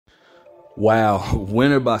Wow,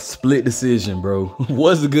 winner by split decision, bro.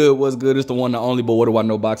 What's good? What's good? It's the one, the only, but what do I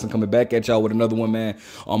know boxing, coming back at y'all with another one, man,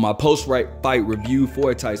 on my post-fight review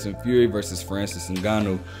for Tyson Fury versus Francis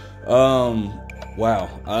Ngannou.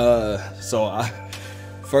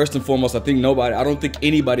 First and foremost, I don't think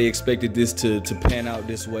anybody expected this to pan out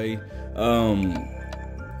this way.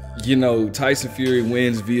 You know, Tyson Fury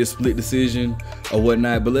wins via split decision or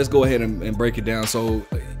whatnot, but let's go ahead and break it down. So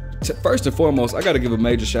first and foremost, I got to give a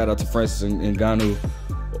major shout out to Francis Ngannou,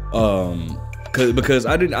 because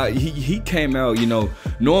he came out. You know,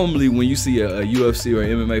 normally when you see a UFC or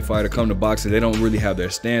MMA fighter come to boxing, they don't really have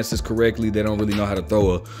their stances correctly. They don't really know how to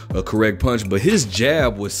throw a correct punch. But his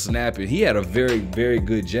jab was snapping. He had a very, very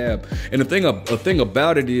good jab. And a thing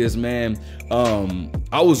about it is, man,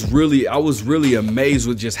 I was really amazed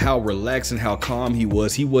with just how relaxed and how calm he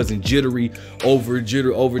was. He wasn't jittery over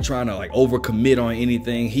trying to like overcommit on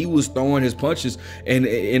anything. He was throwing his punches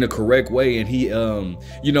in a correct way. And he,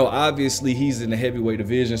 you know, obviously he's in the heavyweight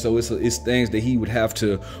division, so it's things that he would have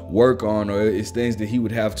to work on, or it's things that he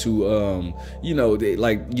would have to, you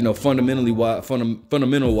know, fundamental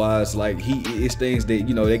wise, like it's things that,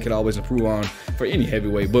 you know, they could always improve on for any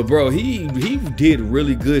heavyweight. But bro, he did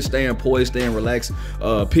really good, staying poised, staying relaxed,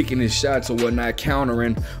 picking his shots or whatnot,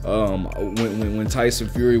 countering when Tyson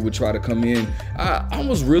Fury would try to come in. I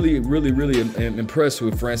was really impressed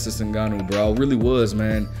with Francis Ngannou, bro. I really was,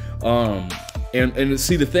 man. And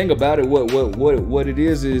see, the thing about it, what it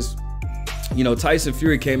is, you know, Tyson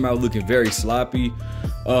Fury came out looking very sloppy.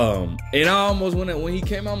 And I almost, when he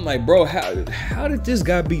came out, I'm like, bro, how did this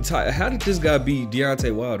guy beat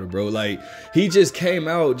Deontay Wilder, bro? Like, he just came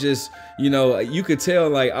out, just, you know, you could tell,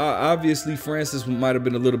 like, obviously Francis might have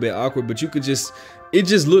been a little bit awkward, but it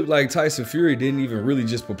just looked like Tyson Fury didn't even really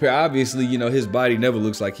just prepare. Obviously, you know, his body never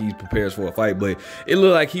looks like he prepares for a fight, but it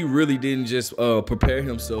looked like he really didn't just prepare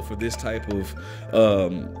himself for this type of,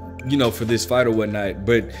 you know, for this fight or whatnot.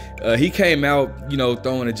 But he came out, you know,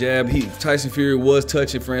 throwing a jab. Tyson Fury was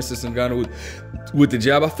touching Francis Ngannou with the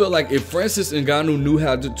jab. I feel like if Francis Ngannou knew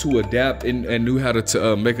how to adapt and knew how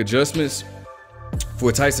to make adjustments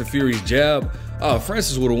for Tyson Fury's jab,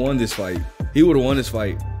 Francis would have won this fight. He would have won this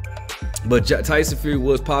fight. But Tyson Fury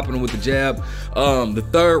was popping him with the jab. The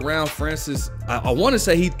third round, Francis, I want to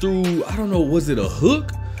say he threw, I don't know, was it a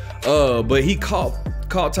hook? But he caught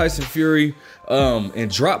Tyson Fury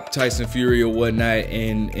and dropped Tyson Fury or whatnot,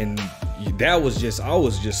 and that was just, I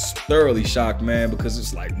was just thoroughly shocked, man, because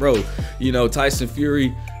it's like, bro, you know, Tyson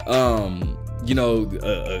Fury, you know,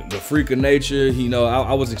 the freak of nature. You know,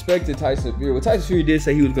 I was expecting Tyson Fury. Well, Tyson Fury did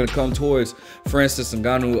say he was going to come towards Francis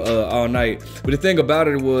Ngannou all night. But the thing about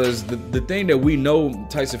it was, the thing that we know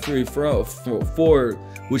Tyson Fury for,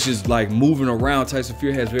 which is like moving around. Tyson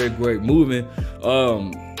Fury has very great movement.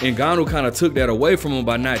 Ngannou kind of took that away from him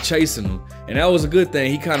by not chasing him. And that was a good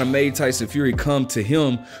thing. He kind of made Tyson Fury come to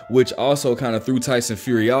him, which also kind of threw Tyson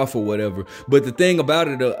Fury off or whatever. But the thing about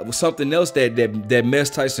it, something else that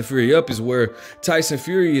messed Tyson Fury up is where Tyson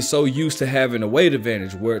Fury is so used to having a weight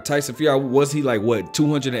advantage. Where Tyson Fury, was he like, what,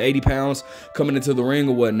 280 pounds coming into the ring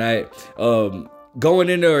or whatnot? Going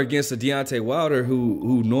in there against a Deontay Wilder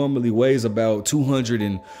who normally weighs about 200,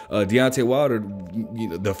 and Deontay Wilder, you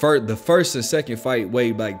know, the first and second fight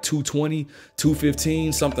weighed like 220,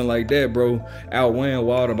 215, something like that, bro. Outweighing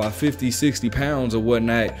Wilder by 50, 60 pounds or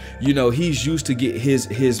whatnot. You know, he's used to get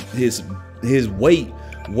his weight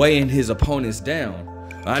weighing his opponents down.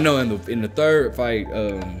 I know in the third fight,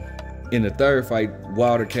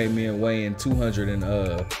 Wilder came in weighing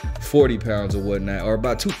 240 pounds or whatnot, or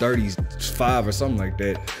about 235 or something like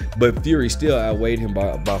that. But Fury still outweighed him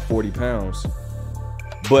by 40 pounds.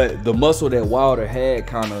 But the muscle that Wilder had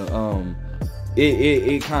kind of,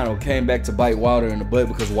 it kind of came back to bite Wilder in the butt,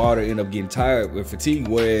 because Wilder ended up getting tired with fatigue.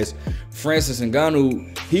 Whereas Francis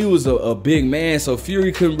Ngannou, he was a big man, so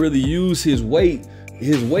Fury couldn't really use his weight.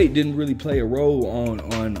 His weight didn't really play a role on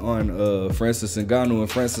Francis Ngannou, and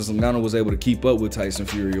Francis Ngannou was able to keep up with Tyson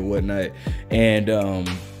Fury or whatnot, and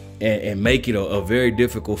make it a very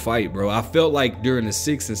difficult fight, bro. I felt like during the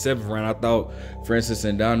 6th and 7th round, I thought Francis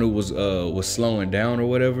Ngannou was slowing down or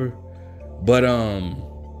whatever, but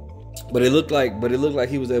it looked like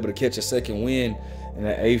he was able to catch a second win in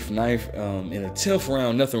the 8th, 9th, in the 10th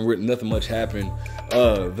round. Nothing much happened.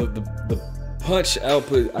 The punch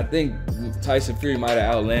output, I think Tyson Fury might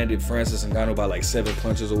have outlanded Francis Ngannou by like 7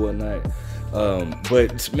 punches or whatnot.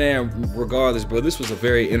 But man, regardless, bro, this was a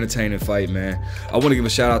very entertaining fight, man. I want to give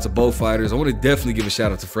a shout out to both fighters. I want to definitely give a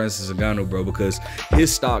shout out to Francis Ngannou, bro, because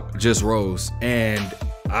his stock just rose, and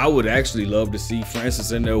I would actually love to see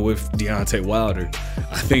Francis in there with Deontay Wilder.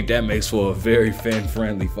 I think that makes for a very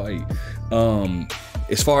fan-friendly fight.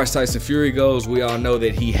 As far as Tyson Fury goes, we all know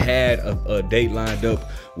that he had a date lined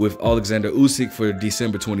up with Alexander Usyk for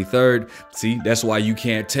December 23rd. See, that's why you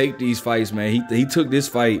can't take these fights, man. He took this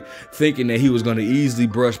fight thinking that he was going to easily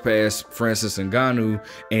brush past Francis Ngannou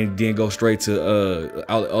and then go straight to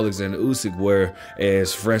Alexander Usyk,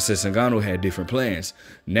 whereas Francis Ngannou had different plans.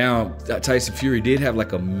 Now, Tyson Fury did have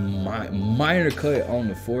like a minor cut on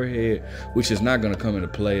the forehead, which is not going to come into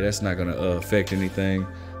play. That's not going to affect anything.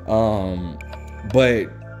 But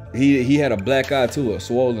he had a black eye too, a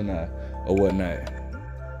swollen eye or whatnot.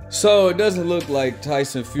 So it doesn't look like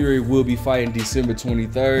Tyson Fury will be fighting December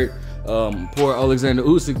 23rd. Poor Alexander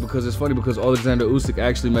Usyk, because it's funny because Alexander Usyk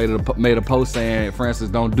actually made a post saying, Francis,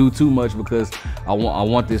 don't do too much because I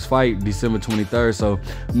want this fight December 23rd. So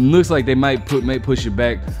looks like they might push it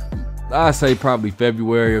back. I say probably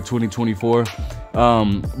February of 2024.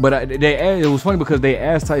 But it was funny because they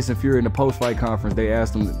asked Tyson Fury in the post-fight conference, they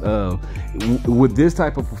asked him, would this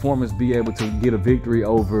type of performance be able to get a victory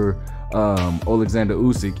over Alexander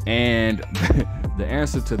Usyk? And the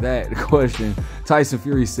answer to that question, Tyson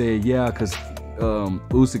Fury said, yeah, because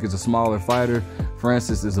Usyk is a smaller fighter.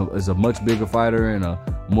 Francis is a much bigger fighter and a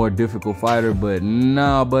more difficult fighter. But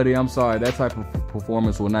nah, buddy, I'm sorry. That type of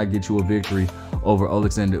performance will not get you a victory over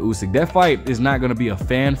Alexander Usyk. That fight is not going to be a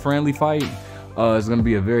fan-friendly fight. It's going to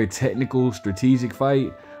be a very technical, strategic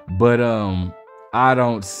fight. But I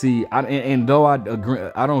don't see, and though I agree,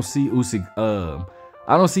 I don't see Usyk.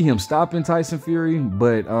 I don't see him stopping Tyson Fury,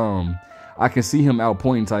 but I can see him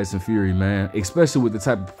outpointing Tyson Fury, man, especially with the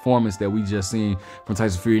type of performance that we just seen from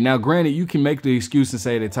Tyson Fury. Now, granted, you can make the excuse and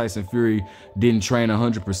say that Tyson Fury didn't train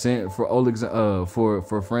 100%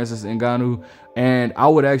 for Francis Ngannou, and I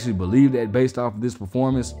would actually believe that based off of this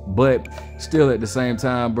performance. But still, at the same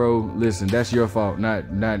time, bro, listen, that's your fault, not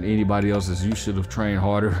anybody else's. You should have trained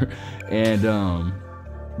harder. And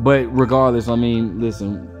but regardless, I mean,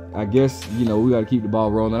 listen, I guess, you know, we got to keep the ball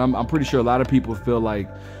rolling. I'm pretty sure a lot of people feel like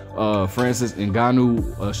Francis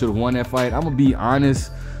Ngannou should have won that fight. I'm gonna be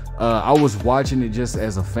honest, I was watching it just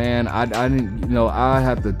as a fan. I didn't, you know, I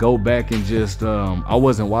have to go back and just I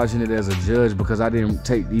wasn't watching it as a judge because I didn't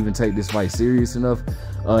even take this fight serious enough.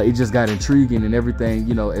 It just got intriguing and everything,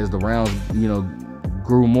 you know, as the rounds, you know,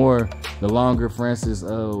 grew more. The longer Francis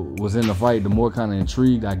was in the fight, the more kind of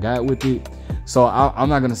intrigued I got with it. So I'm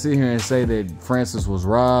not gonna sit here and say that Francis was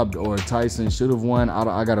robbed or Tyson should have won.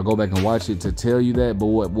 I gotta go back and watch it to tell you that. But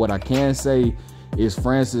what I can say is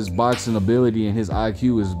Francis' boxing ability and his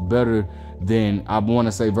IQ is better than I want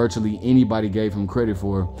to say virtually anybody gave him credit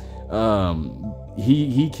for.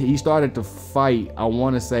 He started to fight, I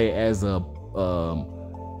want to say, as a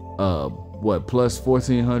plus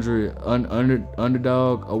 1400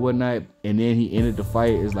 underdog or whatnot, and then he ended the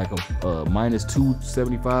fight as like a minus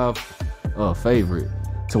 275 favorite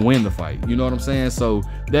to win the fight. You know what I'm saying? So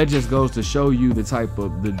that just goes to show you the type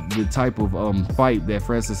of the type of fight that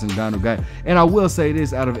Francis Ngannou got. And I will say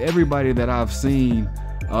this, out of everybody that I've seen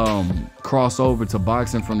cross over to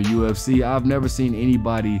boxing from the UFC, I've never seen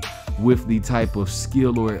anybody with the type of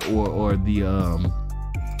skill or the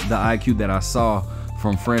IQ that I saw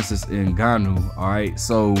from Francis Ngannou. All right,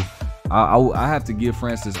 so I have to give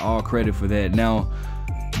Francis all credit for that. Now,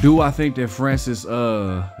 do I think that Francis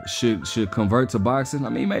should convert to boxing? I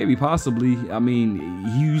mean, maybe, possibly. I mean,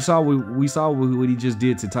 we saw what he just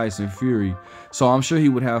did to Tyson Fury, so I'm sure he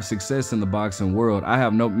would have success in the boxing world. I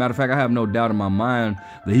have no doubt in my mind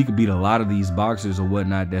that he could beat a lot of these boxers or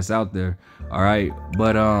whatnot that's out there. All right,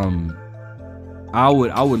 but I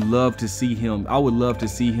would love to see him. I would love to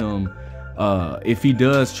see him. If he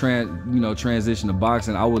does transition to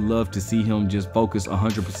boxing, I would love to see him just focus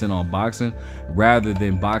 100% on boxing rather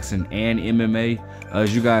than boxing and MMA.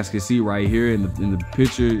 As you guys can see right here in the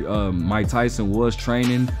picture, Mike Tyson was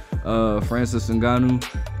training Francis Ngannou,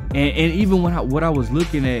 and even when I was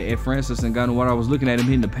looking at Francis Ngannou, when I was looking at him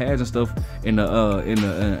hitting the pads and stuff in the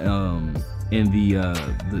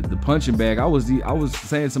punching bag, I was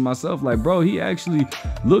saying to myself, like, bro, he actually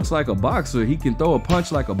looks like a boxer. He can throw a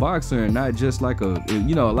punch like a boxer and not just like a,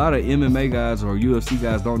 you know, a lot of MMA guys or UFC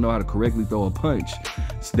guys don't know how to correctly throw a punch.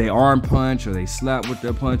 So they arm punch or they slap with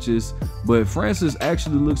their punches, but Francis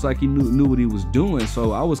actually looks like he knew what he was doing.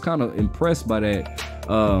 So I was kind of impressed by that.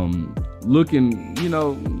 Looking, you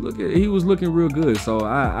know, he was looking real good. So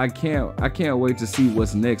I can't wait to see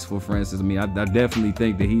what's next for Francis. I mean, I definitely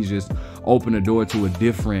think that he's just opened the door to a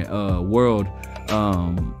different world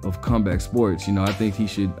of comeback sports. You know, I think he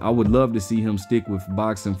should. I would love to see him stick with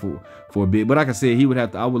boxing for a bit. But like I said, he would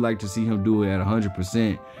have to. I would like to see him do it at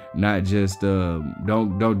 100%, not just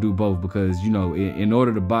don't do both, because you know, in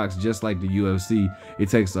order to box just like the UFC, it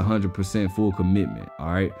takes 100% full commitment.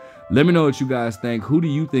 All right. Let me know what you guys think. Who do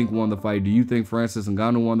you think won the fight? Do you think Francis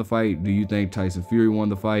Ngannou won the fight? Do you think Tyson Fury won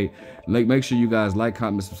the fight? Make sure you guys like,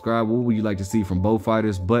 comment, subscribe. What would you like to see from both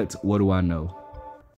fighters? But what do I know?